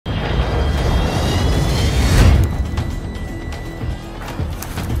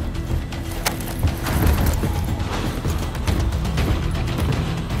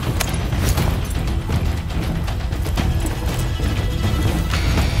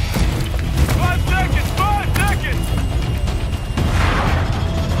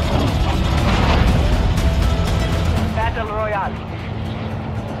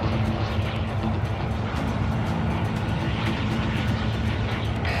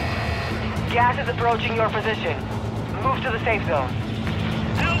Gas is approaching your position. Move to the safe zone.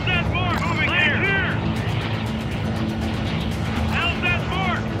 How's that mark? Moving here! How's that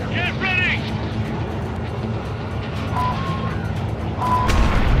mark? Get ready!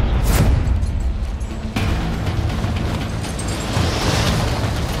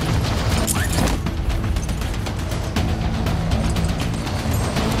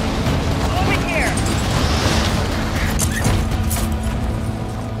 Over here!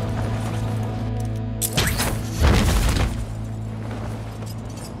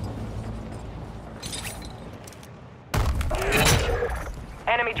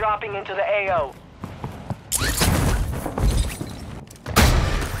 Enemy dropping into the AO.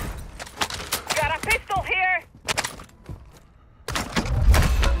 Got a pistol here!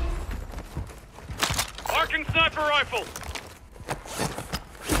 Marking sniper rifle!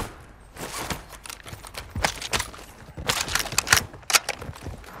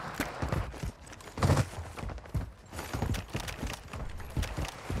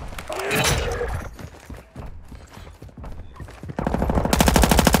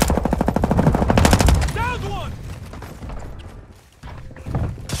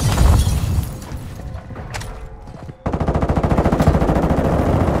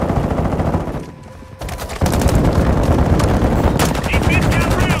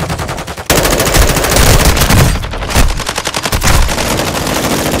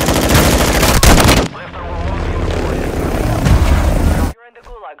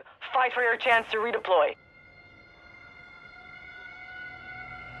 Fight for your chance to redeploy.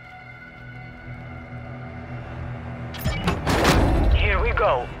 Here we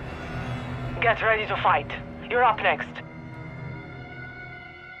go. Get ready to fight. You're up next.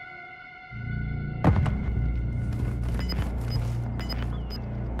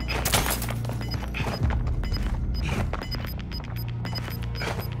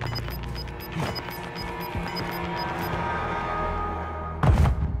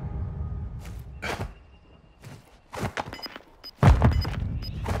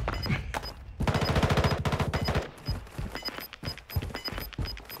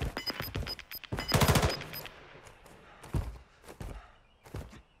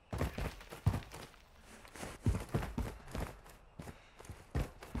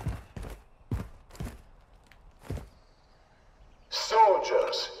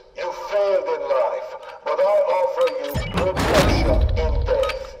 Soldiers, you failed in life, but I offer you protection in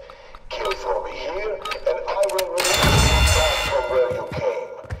death. Kill for me here, and I will release you back from where you came.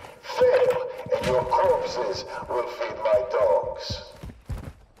 Fail, and your corpses will feed my dogs.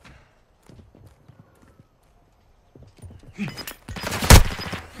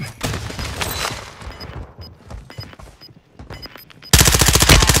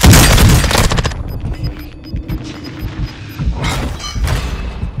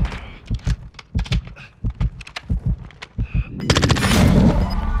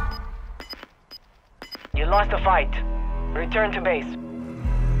 You lost the fight. Return to base.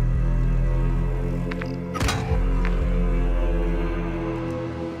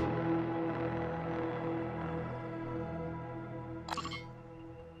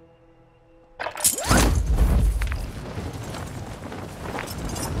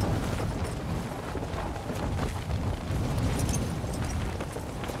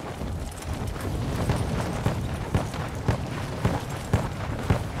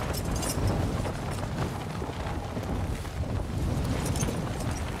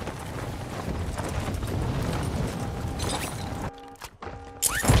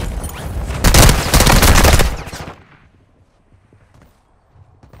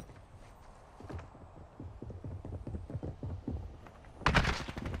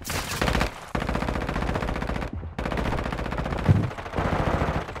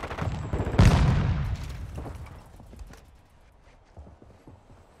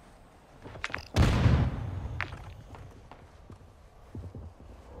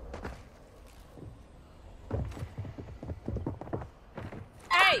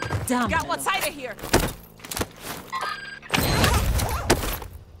 Damn. Got one side of here.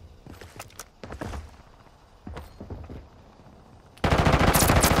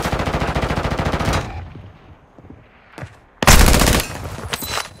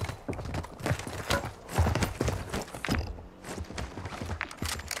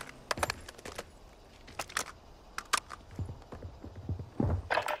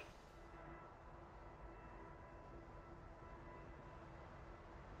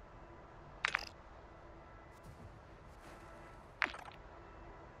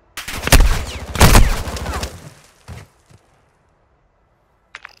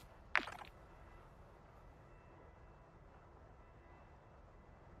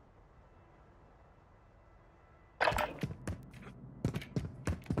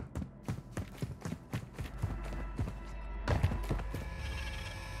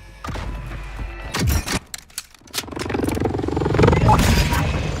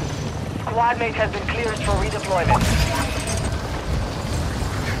 Squad mate has been cleared for redeployment.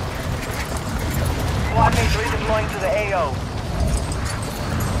 Squad mate redeploying to the AO.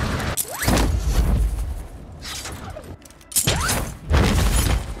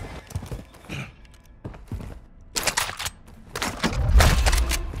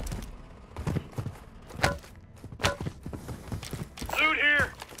 Loot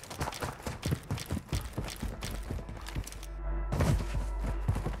here!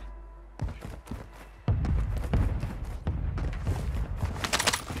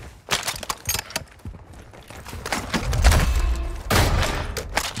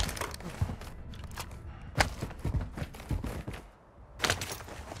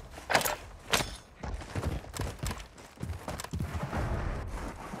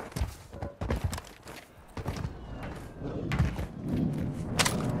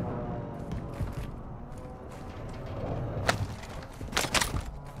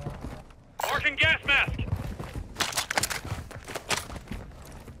 Marking gas mask!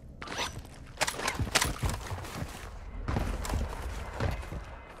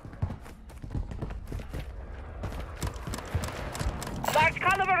 Large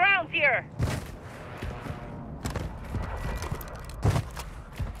caliber rounds here!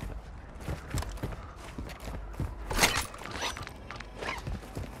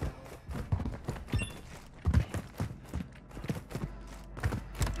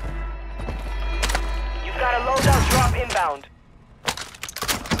 You've got a loadout drop inbound.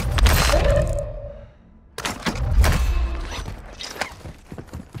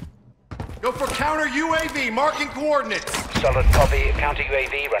 Go for counter UAV, marking coordinates. Solid copy. Counter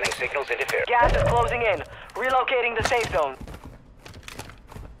UAV running signals interfere. Gas is closing in. Relocating the safe zone.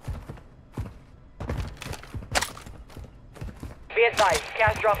 Be advised,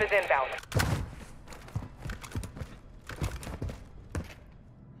 gas drop is inbound.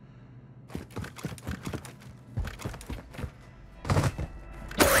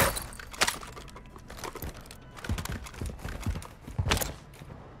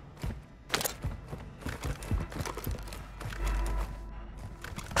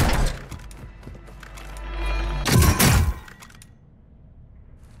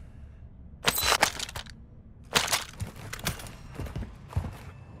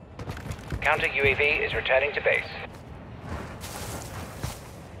 Counter UAV is returning to base.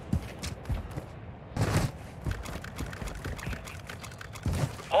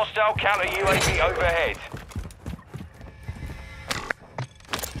 Hostile counter UAV overhead.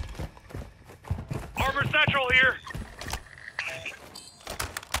 Armor satchel here.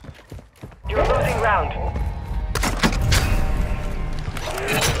 You're losing ground.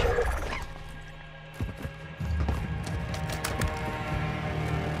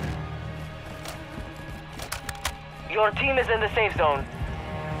 Your team is in the safe zone.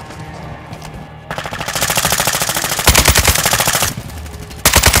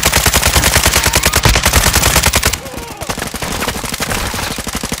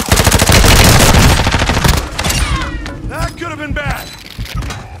 That could have been bad.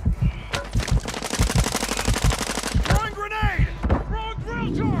 Throwing grenade. Wrong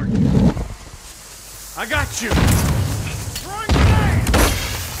drill charge! I got you. Throwing grenade.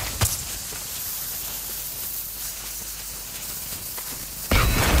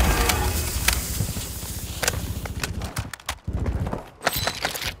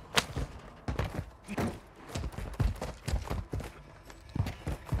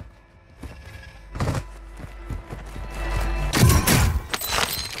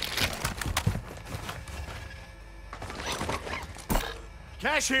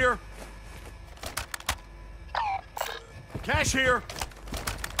 Cash here. Cash here.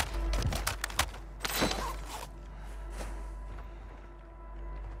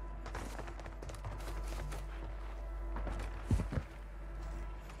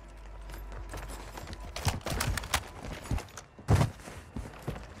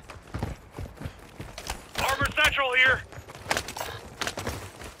 Armor satchel here.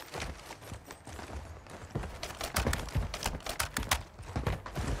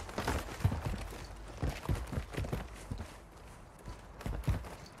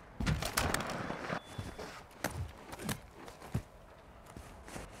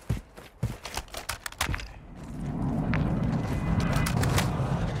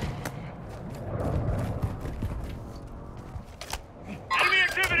 Enemy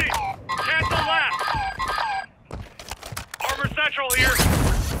activity! Cancel last! Armor satchel here.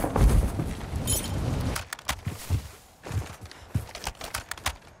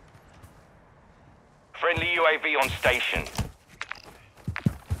 Friendly UAV on station.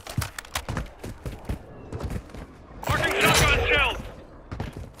 Marking shotgun shells.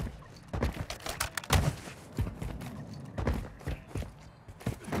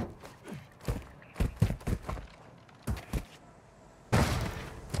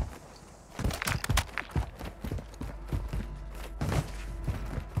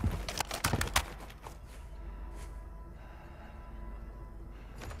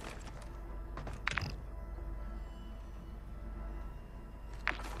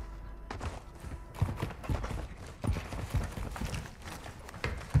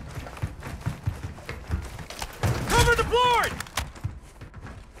 Cover deployed!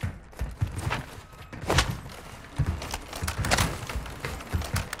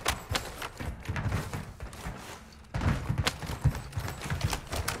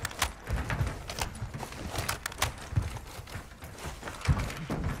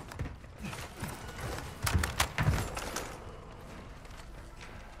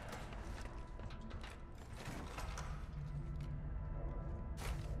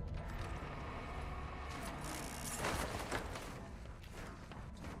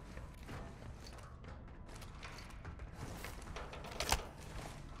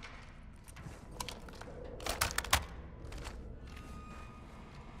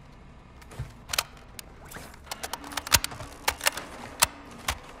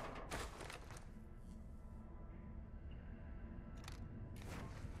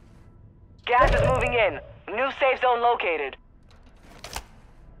 Gas is moving in. New safe zone located.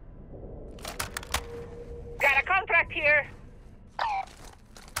 Got a contract here.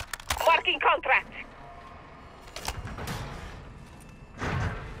 Marking contract.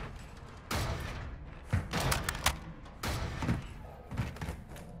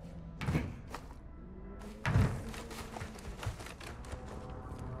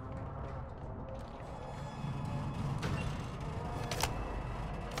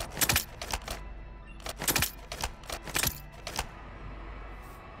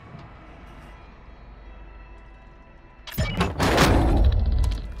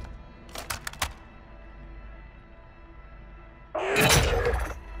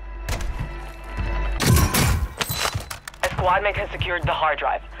 Squad mate has secured the hard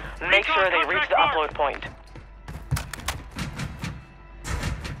drive. Make sure they reach the upload point.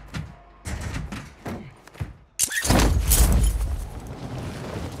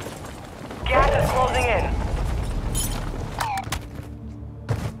 Gas is closing in.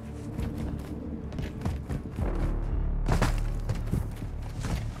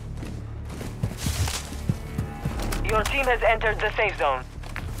 Your team has entered the safe zone.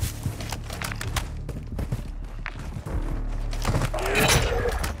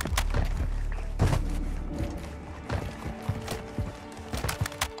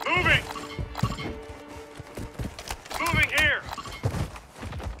 Moving! Moving here!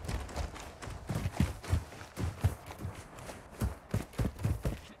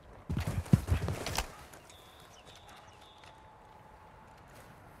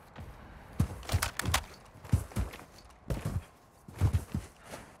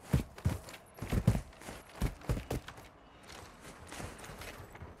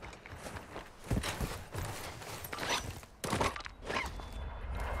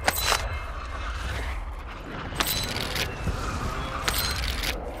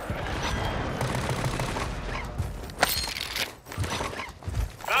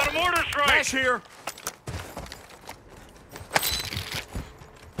 Mortar strike! Cash here!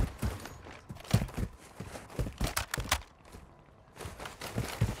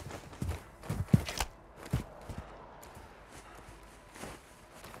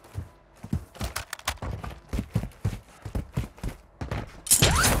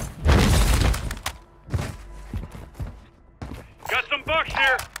 Got some bucks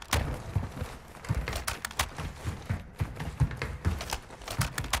here!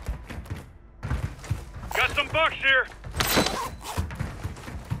 Got some bucks here!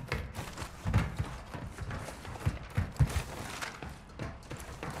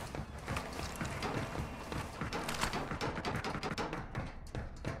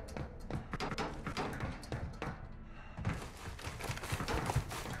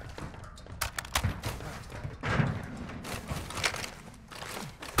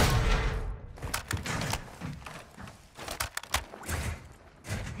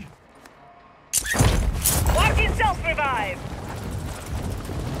 Marking self-revive.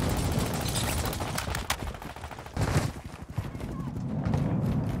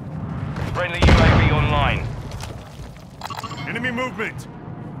 Friendly UAV online. Enemy movement!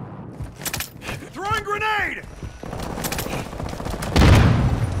 Throwing grenade!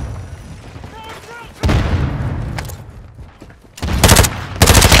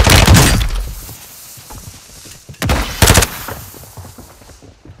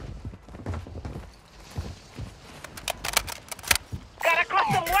 Got a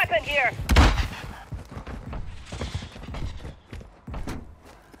custom weapon here.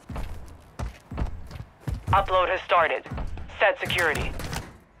 Upload has started. Set security.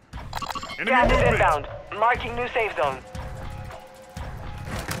 Enemy Gas is movement! inbound. Marking new safe zone.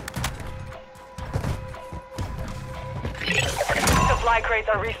 Supply crates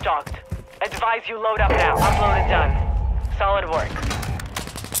are restocked. Advise you load up now. Upload is done. Solid work.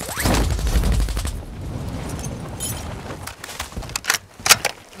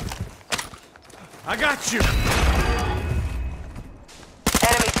 I got you.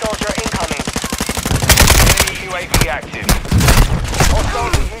 Enemy soldier incoming. Enemy UAV active.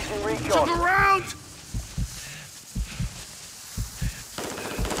 Hostiles using recon. Look around!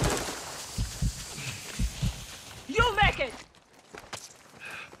 You'll make it!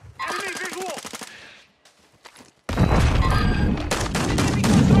 Enemy visual! Enemy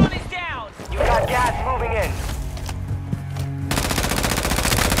drone is down! You got gas moving in.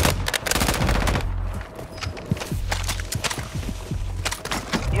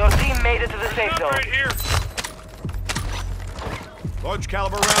 Your team made it to the safe Up zone. right here. Large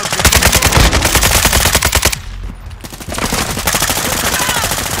caliber rounds. Continue moving.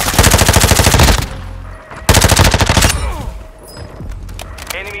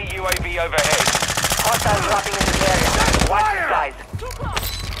 Enemy UAV overhead. Hostiles dropping into the area. Watch the skies. Too close!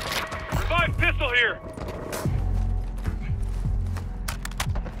 Revive pistol here.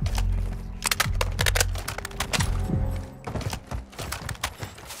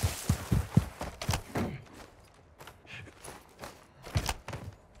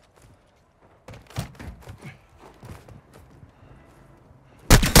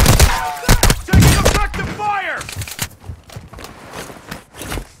 Taking effective fire!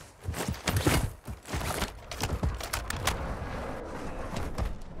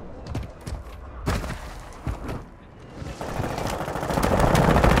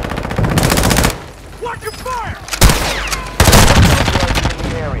 Watch your fire!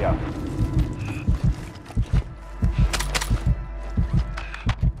 In the area.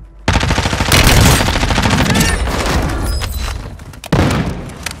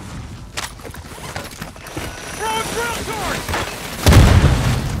 Throwing drill torch!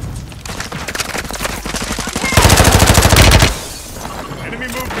 Enemy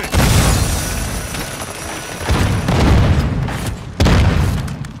movement!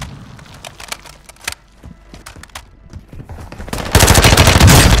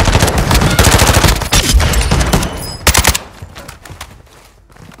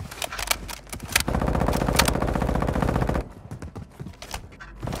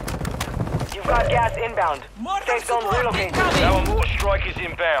 You've got gas inbound. Safe zone relocated. Our mortar strike is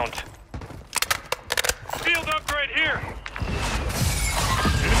inbound. Field upgrade here.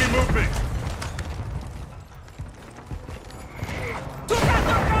 Enemy movement!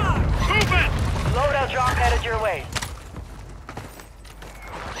 Movement. Loadout drop headed your way.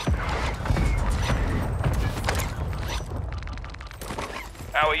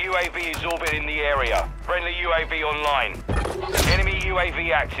 Our UAV is orbiting the area. Friendly UAV online. Enemy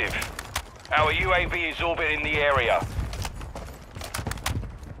UAV active. Our UAV is orbiting the area.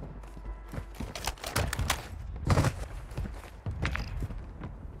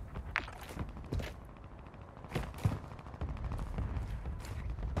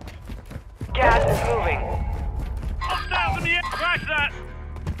 Gas is moving. Hostiles in the air. Crash that.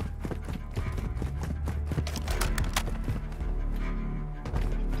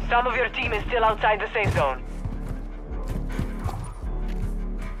 Some of your team is still outside the safe zone.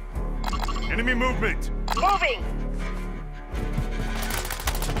 Enemy movement! Moving!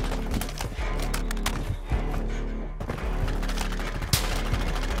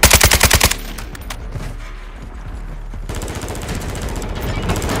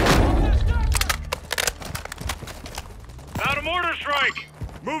 Out a mortar strike.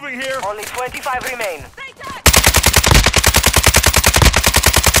 Moving here! Only 25 remain.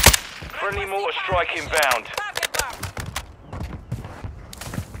 Friendly mortar strike inbound. Target mark.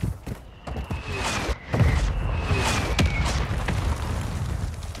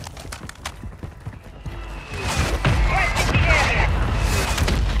 Right in the area.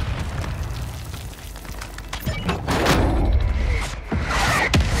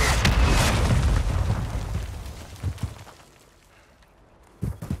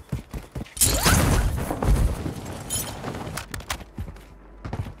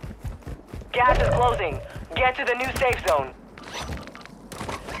 Gas is closing. Get to the new safe zone.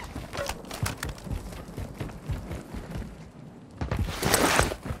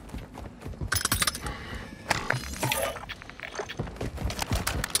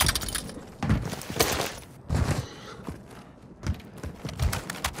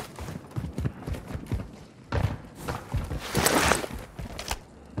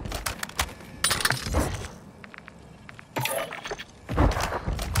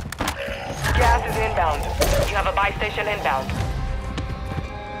 Gas is inbound. You have a buy station inbound.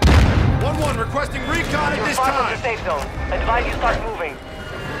 1-1 requesting recon at You're this far from time! the safe zone. Advise you start moving.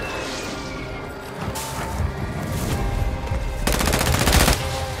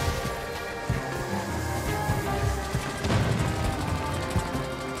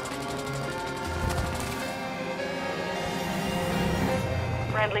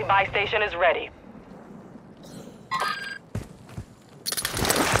 Friendly buy station is ready.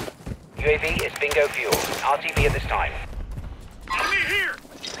 UAV is bingo fuel. RTV at this time. Enemy here!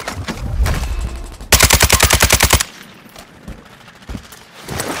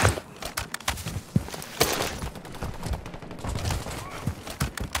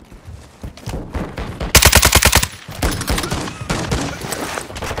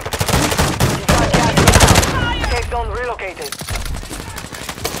 Safe zone relocated.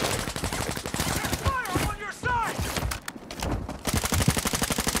 Fire on your side!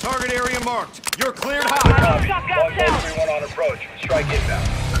 Target area marked. You're cleared hot. Shotgun down. 3-1 on approach. Strike inbound.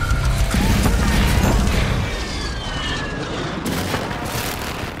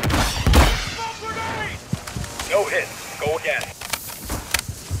 Smoke grenade! No hit. Go again.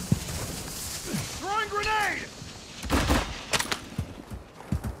 Throwing grenade!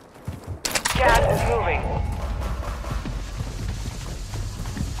 Gas is moving.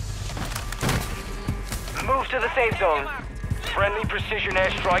 Move to the safe zone. Friendly precision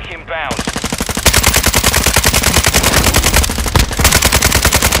airstrike inbound.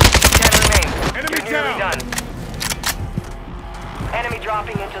 10 remain. Enemy You're nearly down. done. Enemy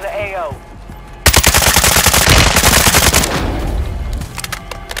dropping into the AO.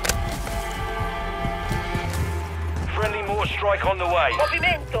 Friendly mortar strike on the way.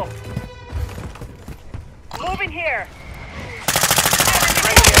 Movimento. Moving here.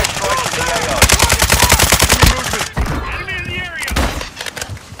 Friendly airstrike to the AO. Enemy in the area!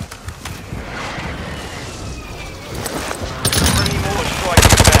 Friendly mortar strike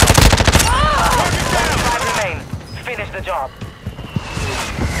inbound. 5 remain. Finish the job.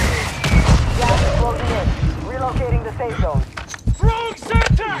 Gas is closing in. Relocating the safe zone.